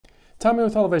Tommy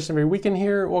with Elevation every weekend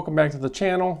here. Welcome back to the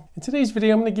channel. In today's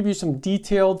video, I'm going to give you some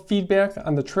detailed feedback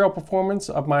on the trail performance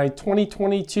of my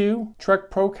 2022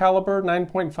 Trek Procaliber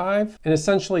 9.5 in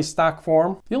essentially stock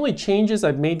form. The only changes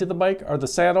I've made to the bike are the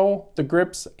saddle, the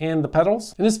grips, and the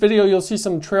pedals. In this video, you'll see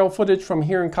some trail footage from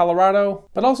here in Colorado,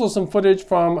 but also some footage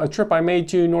from a trip I made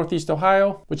to Northeast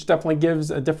Ohio, which definitely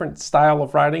gives a different style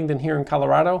of riding than here in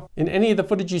Colorado. In any of the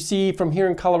footage you see from here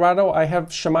in Colorado, I have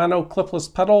Shimano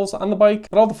clipless pedals on the bike,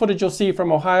 but all the footage you'll see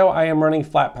from Ohio, I am running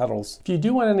flat pedals. If you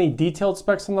do want any detailed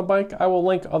specs on the bike, I will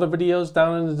link other videos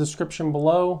down in the description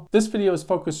below. This video is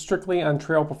focused strictly on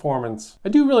trail performance. I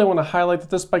do really want to highlight that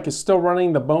this bike is still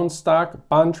running the bone stock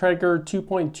Bontrager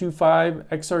 2.25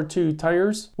 XR2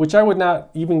 tires, which I would not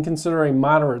even consider a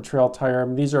moderate trail tire. I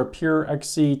mean, these are pure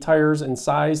XC tires in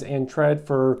size and tread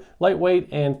for lightweight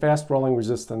and fast rolling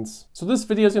resistance. So this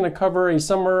video is going to cover a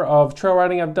summer of trail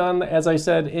riding I've done, as I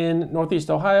said, in Northeast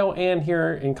Ohio and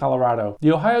here in Colorado.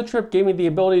 The Ohio trip gave me the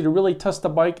ability to really test the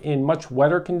bike in much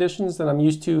wetter conditions than I'm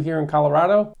used to here in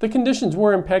Colorado. The conditions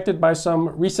were impacted by some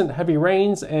recent heavy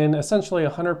rains and essentially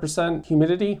 100%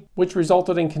 humidity, which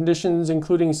resulted in conditions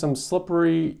including some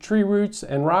slippery tree roots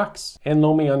and rocks and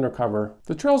loamy undercover.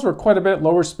 The trails were quite a bit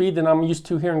lower speed than I'm used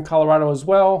to here in Colorado as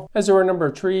well, as there were a number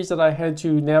of trees that I had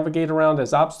to navigate around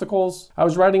as obstacles. I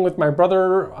was riding with my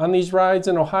brother on these rides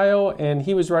in Ohio, and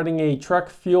he was riding a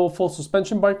Trek Fuel full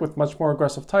suspension bike with much more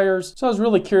aggressive tires. So I was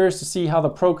really curious to see how the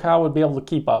Procal would be able to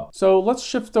keep up. So let's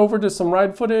shift over to some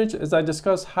ride footage as I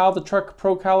discuss how the Trek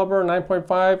Procaliber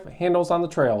 9.5 handles on the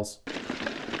trails.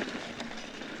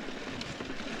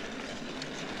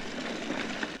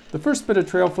 The first bit of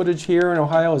trail footage here in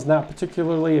Ohio is not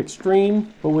particularly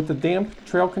extreme, but with the damp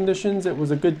trail conditions, it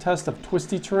was a good test of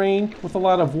twisty terrain with a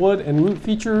lot of wood and root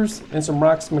features and some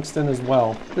rocks mixed in as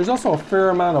well. There's also a fair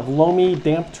amount of loamy,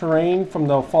 damp terrain from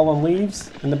the fallen leaves,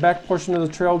 and the back portion of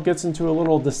the trail gets into a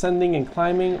little descending and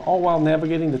climbing, all while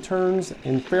navigating the turns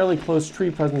and fairly close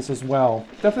tree presence as well.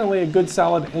 Definitely a good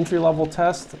solid entry-level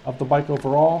test of the bike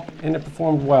overall, and it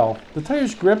performed well. The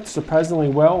tires gripped surprisingly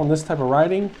well in this type of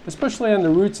riding, especially on the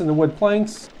roots and the wood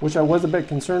planks, which I was a bit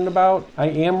concerned about. I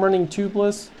am running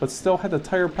tubeless, but still had the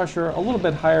tire pressure a little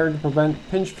bit higher to prevent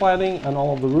pinch flatting on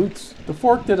all of the roots. The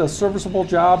fork did a serviceable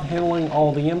job handling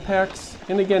all the impacts.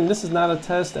 And again, this is not a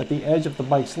test at the edge of the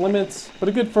bike's limits, but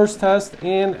a good first test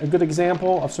and a good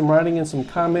example of some riding in some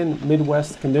common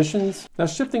Midwest conditions. Now,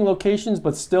 shifting locations,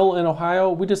 but still in Ohio,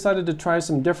 we decided to try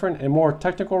some different and more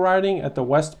technical riding at the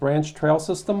West Branch Trail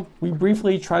System. We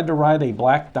briefly tried to ride a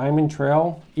black diamond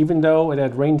trail, even though it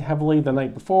had rained heavily the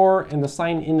night before and the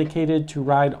sign indicated to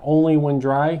ride only when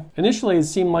dry. Initially, it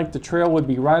seemed like the trail would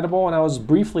be rideable, and I was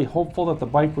briefly hopeful that the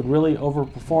bike would really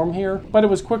overperform here, but it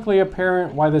was quickly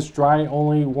apparent why this dry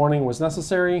only warning was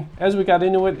necessary. As we got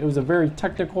into it, it was a very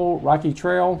technical, rocky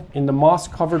trail, and the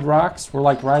moss-covered rocks were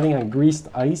like riding on greased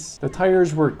ice. The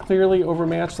tires were clearly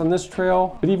overmatched on this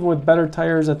trail, but even with better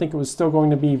tires, I think it was still going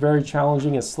to be very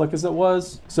challenging, as slick as it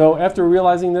was. So after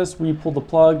realizing this, we pulled the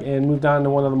plug and moved on to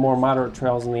one of the more moderate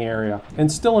trails in the area.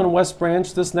 And still in West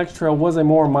Branch, this next trail was a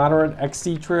more moderate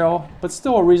XC trail, but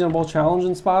still a reasonable challenge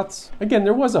in spots. Again,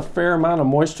 there was a fair amount of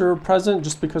moisture present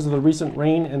just because of the recent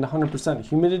rain and 100%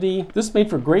 humidity. This made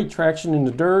for great traction in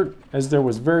the dirt, as there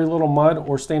was very little mud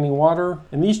or standing water,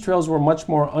 and these trails were much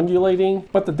more undulating,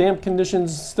 but the damp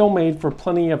conditions still made for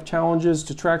plenty of challenges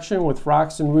to traction with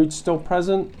rocks and roots still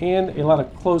present and a lot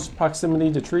of close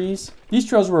proximity to trees. These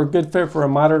trails were a good fit for a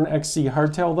modern XC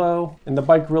hardtail though, and the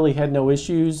bike really had no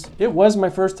issues. It was my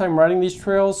first time riding these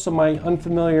trails, so my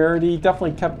unfamiliarity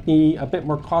definitely kept me a bit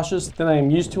more cautious than I am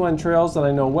used to on trails that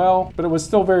I know well, but it was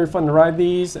still very fun to ride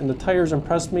these, and the tires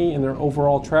impressed me in their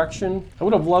overall traction. I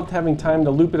would have loved having time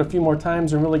to loop it a few more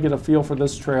times and really get a feel for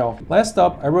this trail. Last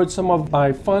up, I rode some of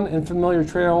my fun and familiar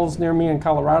trails near me in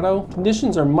Colorado.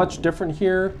 Conditions are much different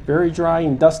here, very dry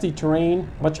and dusty terrain,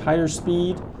 much higher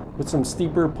speed, with some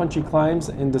steeper punchy climbs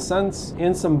and descents,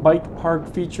 and some bike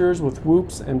park features with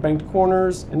whoops and banked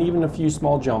corners, and even a few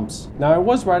small jumps. Now, I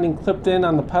was riding clipped in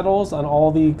on the pedals on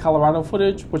all the Colorado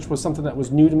footage, which was something that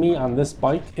was new to me on this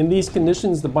bike. In these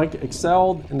conditions, the bike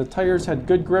excelled, and the tires had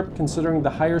good grip considering the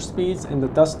higher speeds and the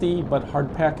dusty but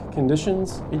hard pack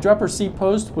conditions. A dropper seat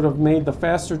post would have made the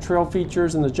faster trail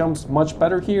features and the jumps much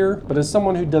better here, but as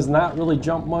someone who does not really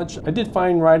jump much, I did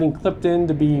find riding clipped in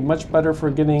to be much better for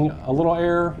getting a little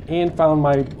air and found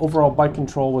my overall bike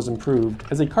control was improved.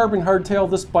 As a carbon hardtail,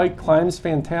 this bike climbs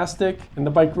fantastic, and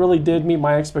the bike really did meet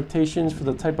my expectations for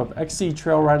the type of XC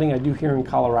trail riding I do here in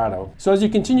Colorado. So as you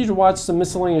continue to watch some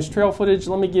miscellaneous trail footage,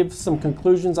 let me give some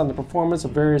conclusions on the performance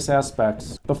of various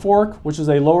aspects. The fork, which is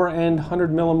a lower end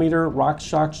 100mm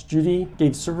RockShox Judy,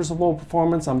 gave serviceable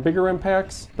performance on bigger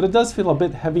impacts, but it does feel a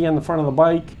bit heavy on the front of the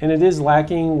bike, and it is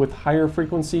lacking with higher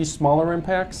frequency, smaller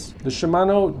impacts. The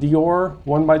Shimano Dior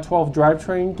 1x12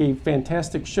 drivetrain gave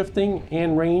fantastic shifting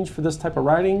and range for this type of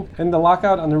riding, and the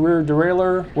lockout on the rear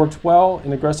derailleur worked well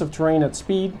in aggressive terrain at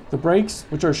speed. The brakes,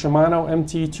 which are Shimano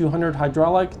MT200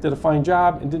 hydraulic, did a fine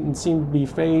job and didn't seem to be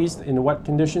phased in wet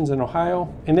conditions in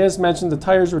Ohio. And as mentioned, the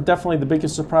tires were definitely the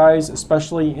biggest surprise,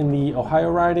 especially in the Ohio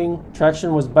riding.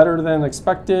 Traction was better than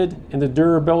expected, and the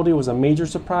durability was a major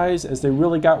surprise as they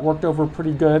really got worked over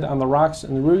pretty good on the rocks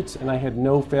and the roots, and I had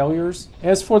no failures.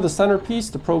 As for the centerpiece,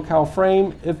 the Procal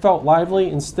frame, it felt lively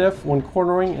and stiff when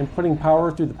cornering and putting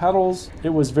power through the pedals. It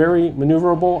was very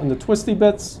maneuverable in the twisty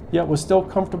bits, yet was still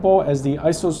comfortable as the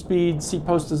ISOSpeed seat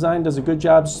post design does a good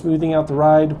job smoothing out the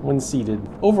ride when seated.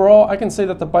 Overall, I can say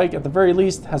that the bike at the very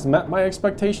least has met my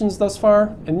expectations thus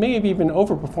far, and may have even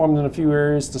overperformed in a few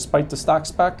areas despite the stock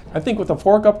spec. I think with a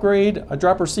fork upgrade, a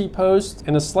dropper seat post,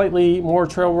 and a slightly more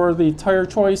trail-worthy tire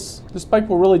choice, this bike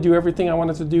will really do everything I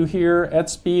wanted to do here at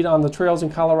speed on the trails in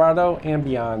Colorado and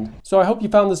beyond. So I hope you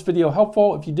found this video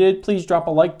helpful. If you did, please drop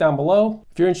a like down below.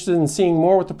 If you're interested in seeing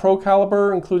more with the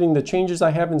Procaliber, including the changes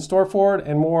I have in store for it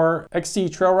and more XC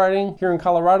trail riding here in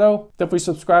Colorado, definitely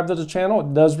subscribe to the channel.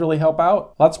 It does really help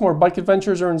out. Lots more bike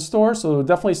adventures are in store, so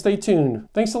definitely stay tuned.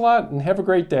 Thanks a lot and have a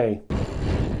great day.